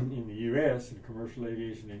in the U.S. and commercial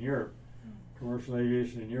aviation in Europe. Commercial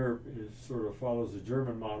aviation in Europe sort of follows the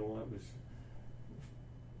German model that was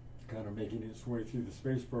kind of making its way through the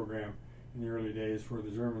space program in the early days, where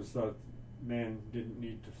the Germans thought man didn't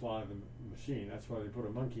need to fly the machine. That's why they put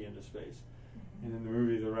a monkey into space. And in the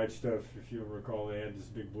movie The Right Stuff, if you'll recall, they had this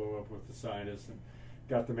big blow up with the scientists and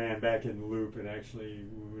got the man back in the loop, and actually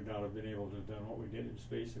we would not have been able to have done what we did in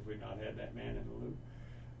space if we'd not had that man in the loop.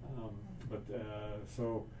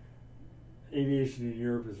 So aviation in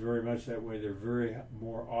Europe is very much that way. They're very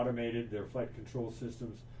more automated. Their flight control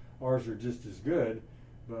systems, ours are just as good,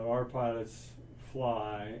 but our pilots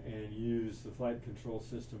fly and use the flight control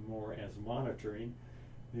system more as monitoring.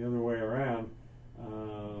 The other way around,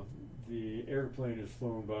 the airplane is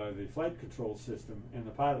flown by the flight control system, and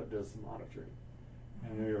the pilot does the monitoring.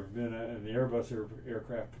 And there have been, the Airbus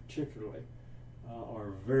aircraft particularly,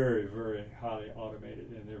 are very, very highly automated,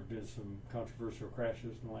 and there have been some controversial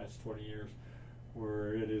crashes in the last 20 years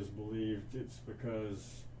where it is believed it's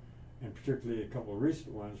because, and particularly a couple of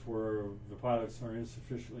recent ones, where the pilots are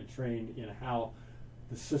insufficiently trained in how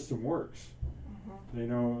the system works. They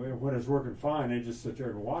know when it's working fine, they just sit there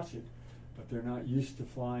and watch it, but they're not used to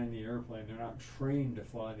flying the airplane. They're not trained to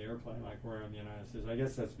fly the airplane like we're in the United States. I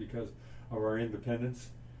guess that's because of our independence.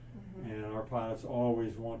 And our pilots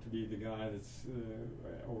always want to be the guy that's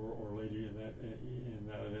or lady in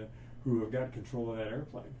that event who have got control of that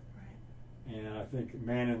airplane. Right. And I think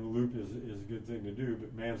man in the loop is a good thing to do,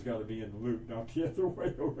 but man's got to be in the loop, not the other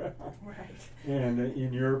way around. Right. And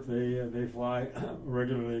in Europe, they fly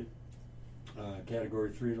regularly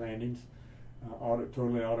Category 3 landings,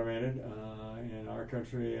 totally automated. In our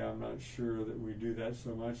country, I'm not sure that we do that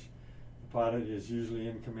so much. The pilot is usually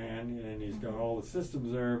in command, and he's got all the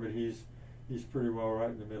systems there, but he's pretty well right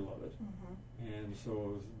in the middle of it. And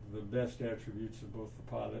so the best attributes of both the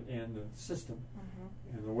pilot and the system,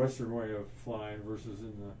 and the Western way of flying versus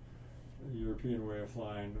in the European way of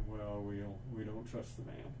flying, well, we don't trust the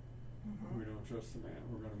man. We don't trust the man.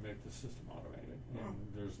 We're going to make the system automated, and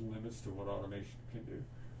there's limits to what automation can do.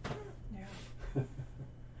 Yeah.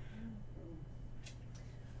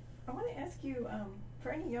 I want to ask you,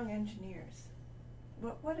 for any young engineers,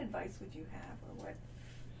 what advice would you have, or what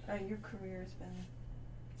your career has been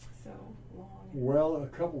so long? Well, a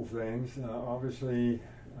couple things. Obviously,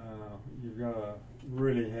 you've got to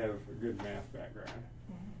really have a good math background,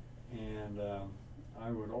 and I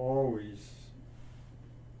would always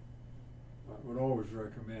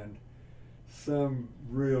recommend some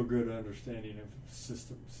real good understanding of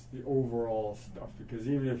systems, the overall stuff, because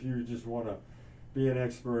even if you just want to be an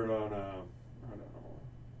expert on a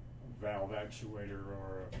valve actuator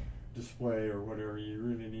or a display or whatever, you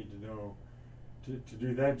really need to know to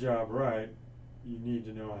do that job right. You need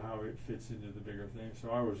to know how it fits into the bigger thing. So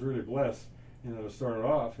I was really blessed in that I started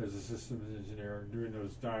off as a systems engineer doing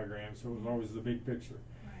those diagrams, so it was always the big picture.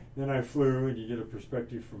 Right. Then I flew, and you get a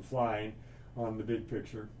perspective from flying on the big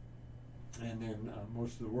picture. And then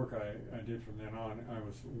most of the work I did from then on, I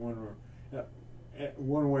was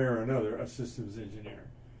one way or another a systems engineer.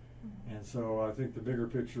 And so I think the bigger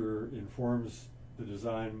picture informs the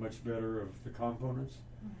design much better of the components.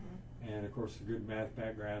 And of course, a good math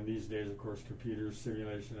background these days, of course, computers,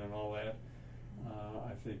 simulation, and all that,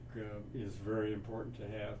 I think is very important to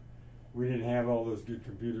have. We didn't have all those good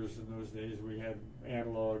computers in those days. We had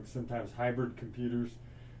analog, sometimes hybrid computers.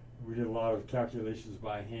 We did a lot of calculations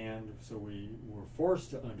by hand, so we were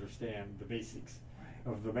forced to understand the basics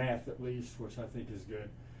of the math, at least, which I think is good.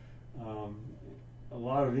 A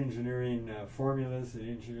lot of engineering formulas that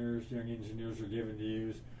young engineers are given to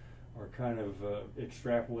use are kind of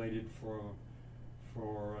extrapolated for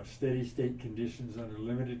steady state conditions under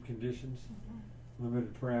limited conditions,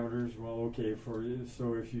 limited parameters. Well, okay,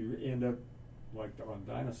 so if you end up like on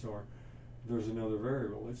Dinosaur, there's another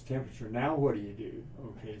variable. It's temperature. Now what do you do?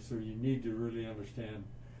 Okay, so you need to really understand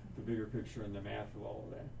the bigger picture and the math of all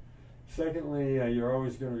of that. Secondly, you're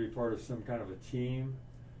always going to be part of some kind of a team.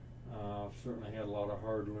 Certainly had a lot of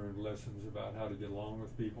hard-learned lessons about how to get along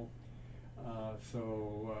with people.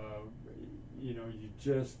 You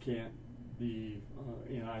just can't be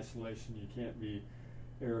in isolation. You can't be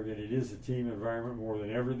arrogant. It is a team environment more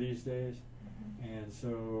than ever these days. And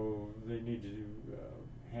so they need to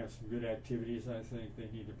have some good activities, I think. They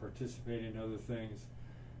need to participate in other things.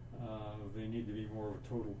 They need to be more of a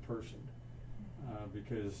total person,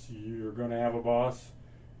 because you're going to have a boss,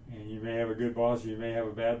 and you may have a good boss, you may have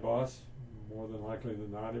a bad boss. More than likely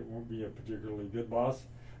than not, it won't be a particularly good boss.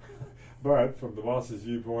 But from the boss's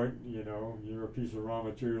viewpoint, you're a piece of raw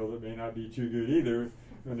material that may not be too good either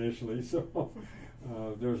initially. So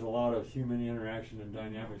there's a lot of human interaction and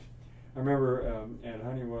dynamics. I remember at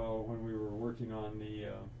Honeywell when we were working on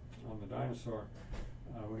the Dinosaur,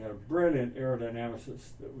 we had a brilliant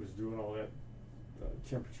aerodynamicist that was doing all that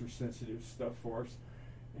temperature-sensitive stuff for us,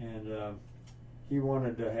 and he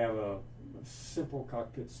wanted to have a simple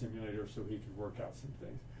cockpit simulator so he could work out some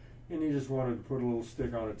things. And he just wanted to put a little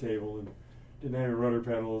stick on a table and didn't have any rudder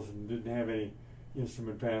pedals and didn't have any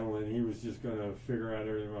instrument panel, and he was just going to figure out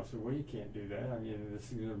everything else. I said, well, you can't do that. I mean,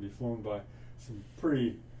 this is going to be flown by some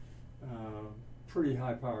pretty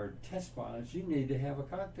high-powered test pilots. You need to have a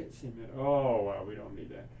cockpit simulator. Oh, well, we don't need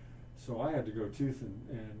that. So I had to go tooth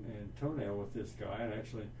and toenail with this guy, and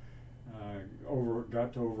actually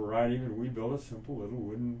got to override him, and we built a simple little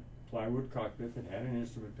wooden plywood cockpit that had an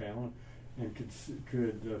instrument panel and could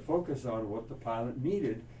focus on what the pilot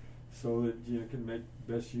needed so that you could make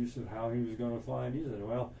best use of how he was going to fly. And he said,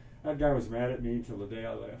 well, that guy was mad at me until the day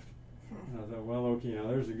I left. And I thought, well, okay, now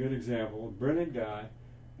there's a good example. Brilliant guy,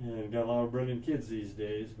 and got a lot of brilliant kids these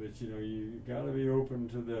days, but you got to be open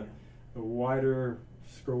to the wider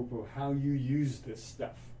scope of how you use this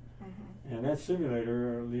stuff. And that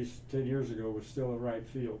simulator, at least 10 years ago, was still in right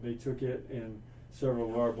field. They took it in several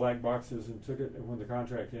of our black boxes and took it when the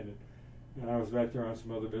contract ended. And I was back there on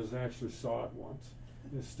some other business. I actually saw it once.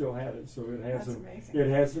 It still had it, so it had amazing. It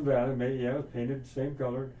had some value. It was painted the same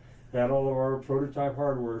color. Had all of our prototype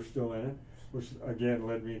hardware still in it, which again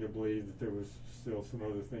led me to believe that there was still some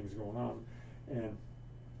other things going on. And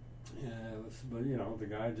but the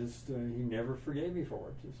guy just he never forgave me for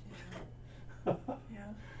it. Just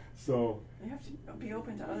yeah. So you have to be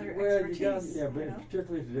open to other well, expertise. but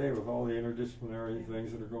particularly today with all the interdisciplinary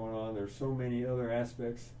things that are going on, there's so many other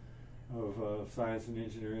aspects of science and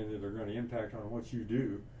engineering that are going to impact on what you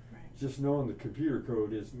do. Right. Just knowing the computer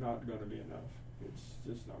code is not going to be enough. It's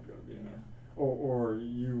just not going to be enough. Or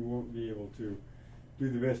you won't be able to do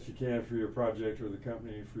the best you can for your project or the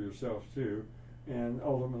company, for yourself too, and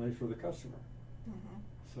ultimately for the customer. Mm-hmm.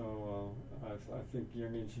 So I think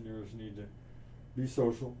young engineers need to be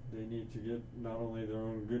social. They need to get not only their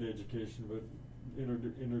own good education, but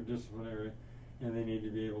interdisciplinary, and they need to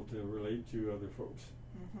be able to relate to other folks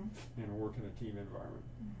and work in a team environment.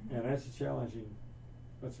 And that's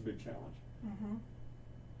that's a big challenge.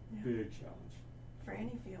 Big challenge. For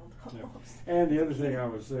any field, almost. And the other thing I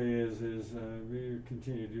would say is we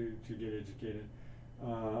continue to get educated.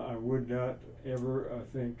 I would not ever,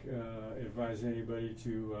 advise anybody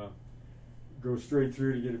to go straight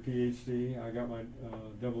through to get a PhD. I got my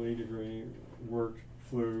AA degree, worked,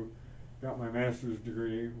 flew, got my master's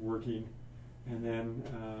degree working, and then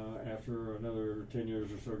after another 10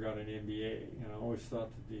 years or so got an MBA. And I always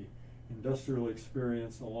thought that the industrial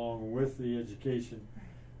experience along with the education,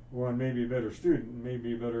 one may be a better student, may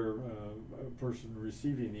be a better person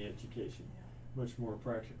receiving the education, much more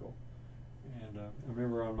practical. And I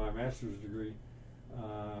remember on my master's degree,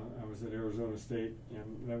 I was at Arizona State,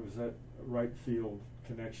 and that was that right field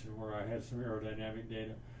connection where I had some aerodynamic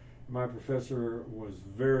data. My professor was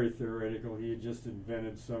very theoretical. He had just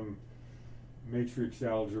invented some matrix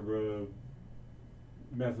algebra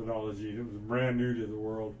methodology that was brand new to the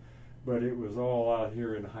world, but it was all out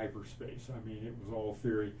here in hyperspace. I mean, it was all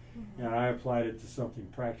theory. And I applied it to something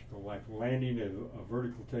practical, like landing a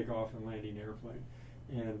vertical takeoff and landing airplane.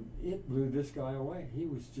 And it blew this guy away. He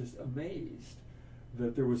was just amazed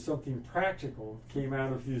that there was something practical came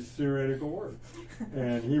out of his theoretical work.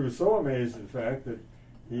 And he was so amazed, in fact, that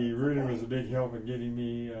he really was a big help in getting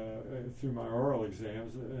me through my oral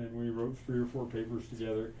exams. And we wrote 3 or 4 papers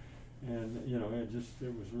together. And,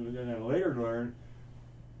 it was really good. And I later learned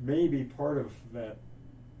maybe part of that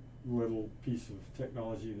little piece of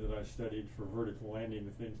technology that I studied for vertical landing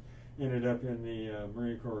and things ended up in the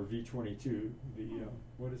Marine Corps V-22.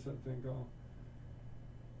 What is that thing called?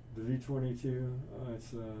 The V-22.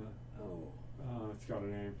 It's got a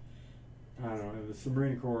name. I don't know. It's the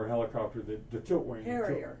Marine Corps helicopter, the tilt wing.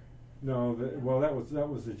 Harrier. That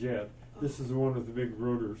was the jet. This is the one with the big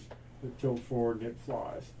rotors that tilt forward and it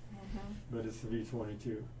flies. But it's the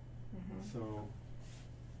V-22. So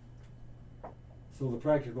the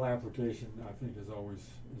practical application, I think, is always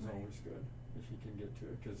good if you can get to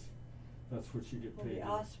it, because that's what you get paid. The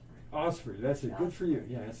Osprey. Osprey, that's it. Good for you.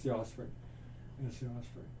 Yeah, it's the Osprey.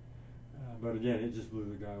 But again, it just blew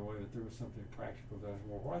the guy away that there was something practical. That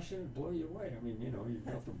why should it blow you away? I mean, you've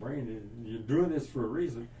got the brain. You're doing this for a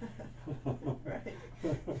reason. Right.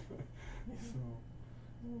 So.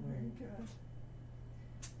 Very good.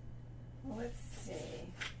 Well, let's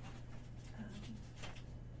see.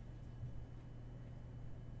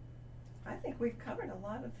 I think we've covered a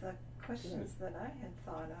lot of the questions that I had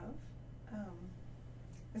thought of.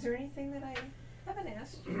 Is there anything that I haven't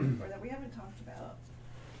asked you or that we haven't talked about?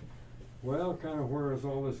 Well, kind of where is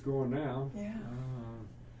all this going now? Yeah.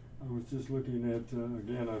 I was just looking at,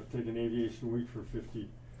 again, I've taken Aviation Week for 50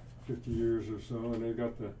 years or so, and they've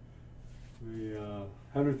got the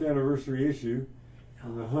 100th anniversary issue,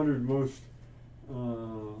 and the 100 most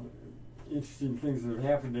interesting things that have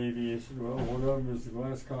happened to aviation. Well, one of them is the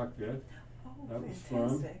glass cockpit. Oh, that was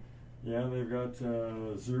fantastic. fun. Yeah, they've got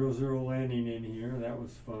 0-0 landing in here. That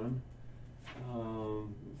was fun.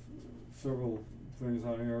 Several things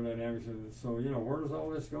on aerodynamics. So, where does all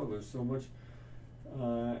this go? There's so much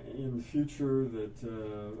in the future that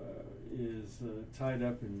is tied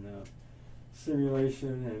up in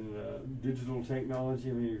simulation and digital technology.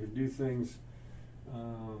 I mean, you can do things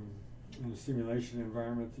in a simulation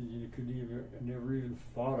environment that you could never even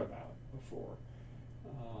thought about before.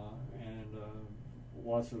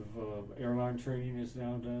 Lots of airline training is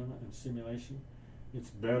now done in simulation. It's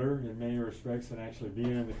better in many respects than actually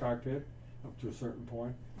being in the cockpit up to a certain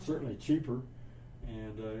point. Certainly cheaper,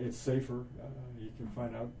 and it's safer. You can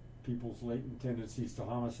find out people's latent tendencies to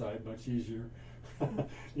homicide much easier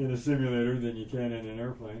in a simulator than you can in an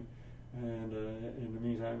airplane. And in the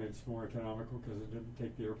meantime, it's more economical because it doesn't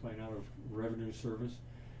take the airplane out of revenue service.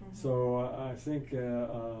 So I think an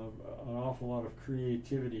awful lot of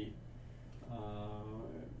creativity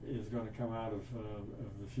is going to come out of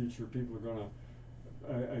the future. People are going to,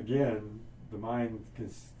 again, the mind can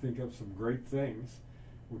think up some great things.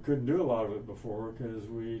 We couldn't do a lot of it before because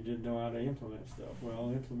we didn't know how to implement stuff.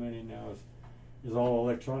 Well, implementing now is all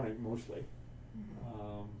electronic mostly.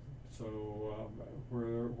 So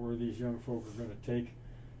where these young folk are going to take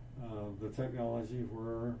the technology,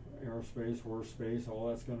 where aerospace, where space, all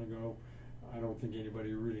that's going to go, I don't think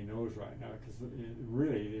anybody really knows right now, because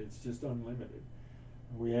it's just unlimited.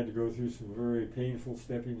 We had to go through some very painful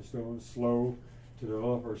stepping stones, slow, to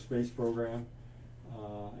develop our space program,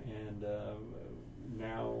 and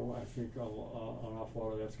now I think an awful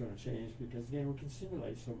lot of that's going to change, because again, we can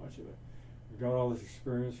simulate so much of it. We've got all this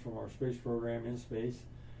experience from our space program in space.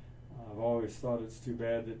 I've always thought it's too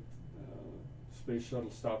bad that Space Shuttle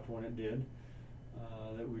stopped when it did,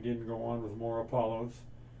 that we didn't go on with more Apollos.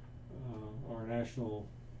 Our national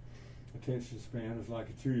attention span is like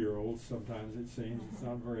a 2-year-old. Sometimes it seems it's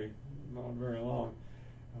not very long.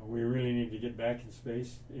 We really need to get back in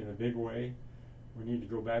space in a big way. We need to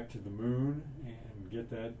go back to the moon and get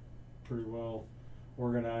that pretty well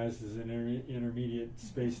organized as an intermediate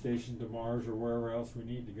space station to Mars or wherever else we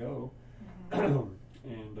need to go.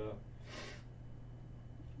 And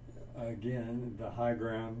again, the high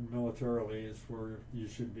ground militarily is where you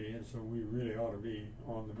should be, and so we really ought to be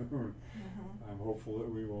on the moon. I'm hopeful that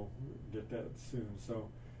we will get that soon. So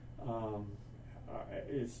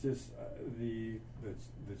it's just the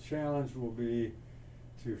challenge will be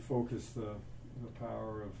to focus the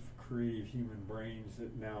power of creative human brains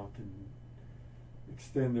that now can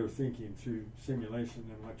extend their thinking through simulation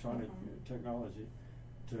and electronic technology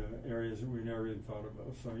to areas that we never even thought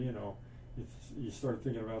about. So you start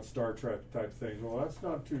thinking about Star Trek type things. Well, that's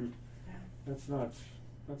not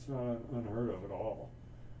unheard of at all,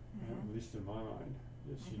 at least in my mind.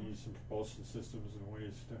 You need some propulsion systems and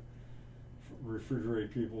ways to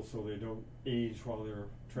refrigerate people so they don't age while they're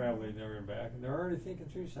traveling there and back. And they're already thinking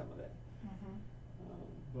through some of that.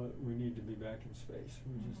 But we need to be back in space.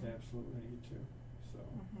 We just absolutely need to. So,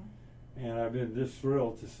 and I've been just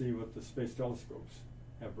thrilled to see what the space telescopes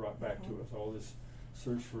have brought back to us. All this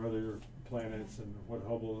search for other planets and what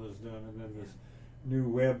Hubble has done, and then this new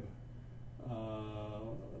Webb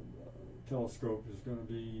telescope is going to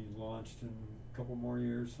be launched in a couple more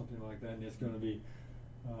years, something like that, and it's going to be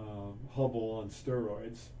Hubble on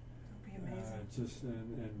steroids. That'll be amazing. Just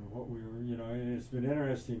and what we were, and it's been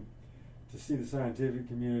interesting to see the scientific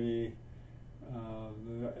community,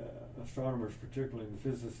 the astronomers particularly, and the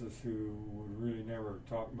physicists who would really never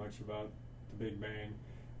talk much about the Big Bang.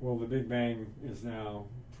 Well, the Big Bang is now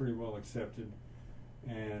pretty well accepted,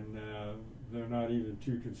 and they're not even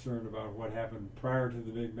too concerned about what happened prior to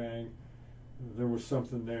the Big Bang. There was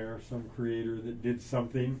something there, some creator that did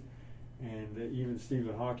something, and even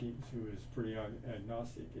Stephen Hawking, who is pretty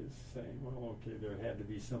agnostic, is saying, well, okay, there had to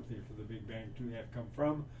be something for the Big Bang to have come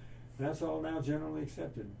from. And that's all now generally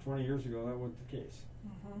accepted. 20 years ago, that wasn't the case.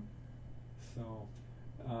 So,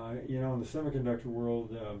 in the semiconductor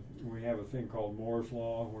world, we have a thing called Moore's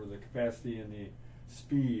Law, where the capacity and the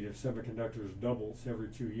speed of semiconductors doubles every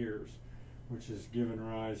 2 years, which has given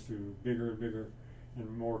rise to bigger and bigger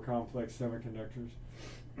and more complex semiconductors.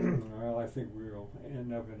 Well, I think we'll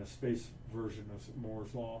end up in a space version of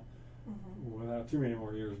Moore's Law without too many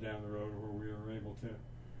more years down the road, where we are able to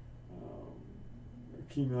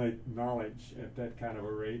accumulate knowledge at that kind of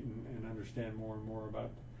a rate and understand more and more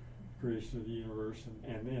about the creation of the universe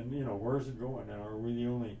and where is it going, and are we the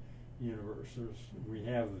only universe? We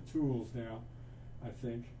have the tools now, I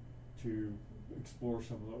think, to explore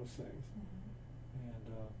some of those things. And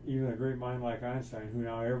even a great mind like Einstein, who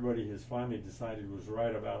now everybody has finally decided was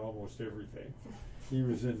right about almost everything, he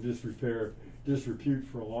was in disrepute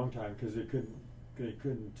for a long time because they couldn't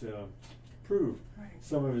prove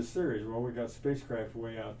some of his theories. Well, we got spacecraft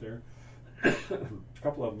way out there. A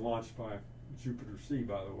couple of them launched by Jupiter C,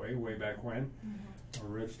 by the way back when, or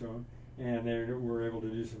Redstone, and they were able to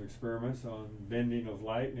do some experiments on bending of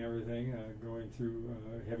light and everything, going through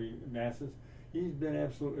heavy masses. He's been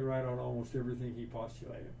absolutely right on almost everything he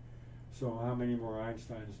postulated. So how many more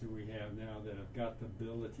Einsteins do we have now that have got the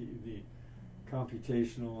ability, the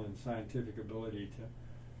computational and scientific ability to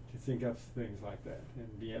think up things like that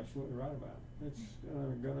and be absolutely right about it? It's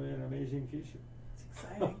going to be an amazing future. It's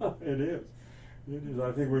exciting. It is. It is.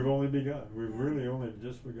 I think we've only begun. We've really only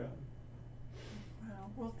just begun. Wow.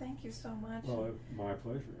 Well, thank you so much. Well, my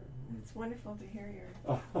pleasure. It's wonderful to hear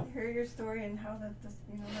your story and how that was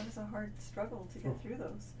a hard struggle to get through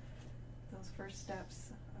those first steps,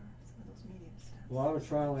 some of those medium steps. A lot of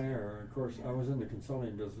trial and error. Of course, I was in the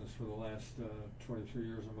consulting business for the last 23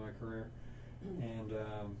 years of my career, and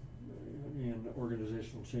in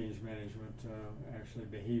organizational change management, actually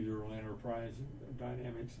behavioral enterprise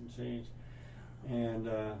dynamics and change. And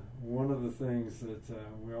one of the things that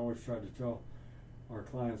we always tried to tell our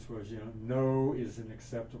clients was, no is an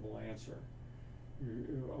acceptable answer.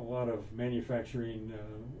 a lot of manufacturing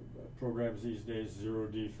programs these days, 0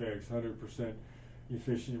 defects, 100%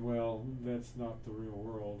 efficient. Well, that's not the real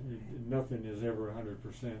world. Nothing is ever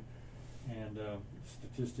 100%. And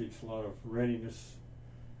statistics, a lot of readiness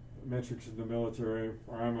metrics in the military,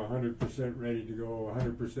 I'm 100% ready to go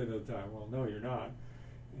 100% of the time. Well, no, you're not.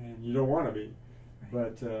 And you don't want to be.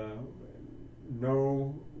 Right. But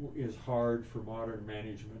no is hard for modern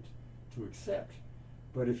management to accept.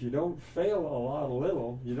 But if you don't fail a lot a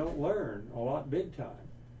little, you don't learn a lot big time.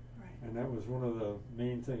 Right. And that was one of the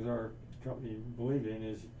main things our company believed in,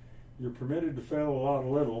 is you're permitted to fail a lot a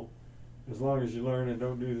little as long as you learn and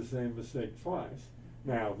don't do the same mistake twice.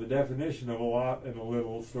 Now, the definition of a lot and a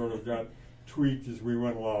little sort of got tweaked as we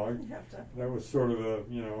went along. That was sort of a,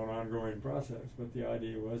 an ongoing process. But the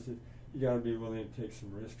idea was that you got to be willing to take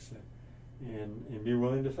some risks and be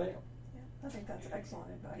willing to fail. I think that's excellent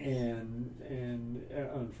advice. And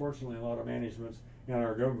unfortunately, a lot of managements and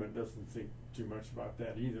our government doesn't think too much about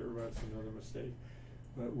that either. That's another mistake.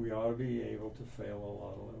 But we ought to be able to fail a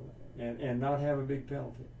lot, and not have a big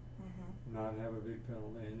penalty. Mm-hmm. Not have a big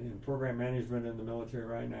penalty. And in program management in the military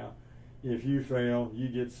right now, if you fail, you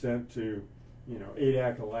get sent to,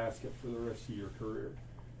 ADAC, Alaska for the rest of your career.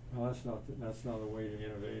 Well, that's not a way to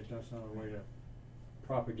innovate. That's not a way to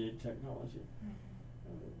propagate technology.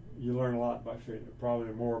 Mm-hmm. You learn a lot by failing,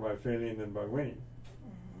 probably more by failing than by winning.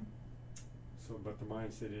 Mm-hmm. So, but the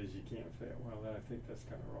mindset is you can't fail. Well, I think that's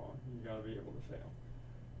kind of wrong. You got to be able to fail.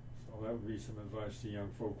 So that would be some advice to young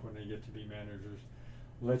folk when they get to be managers.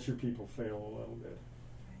 Let your people fail a little bit.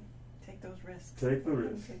 Right. Take those risks. Take the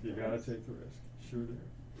risk. You got to take the risk. Sure do.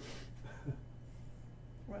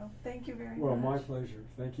 Well, thank you very much. Well, my pleasure.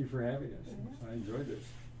 Thank you for having us. Yeah. I enjoyed this.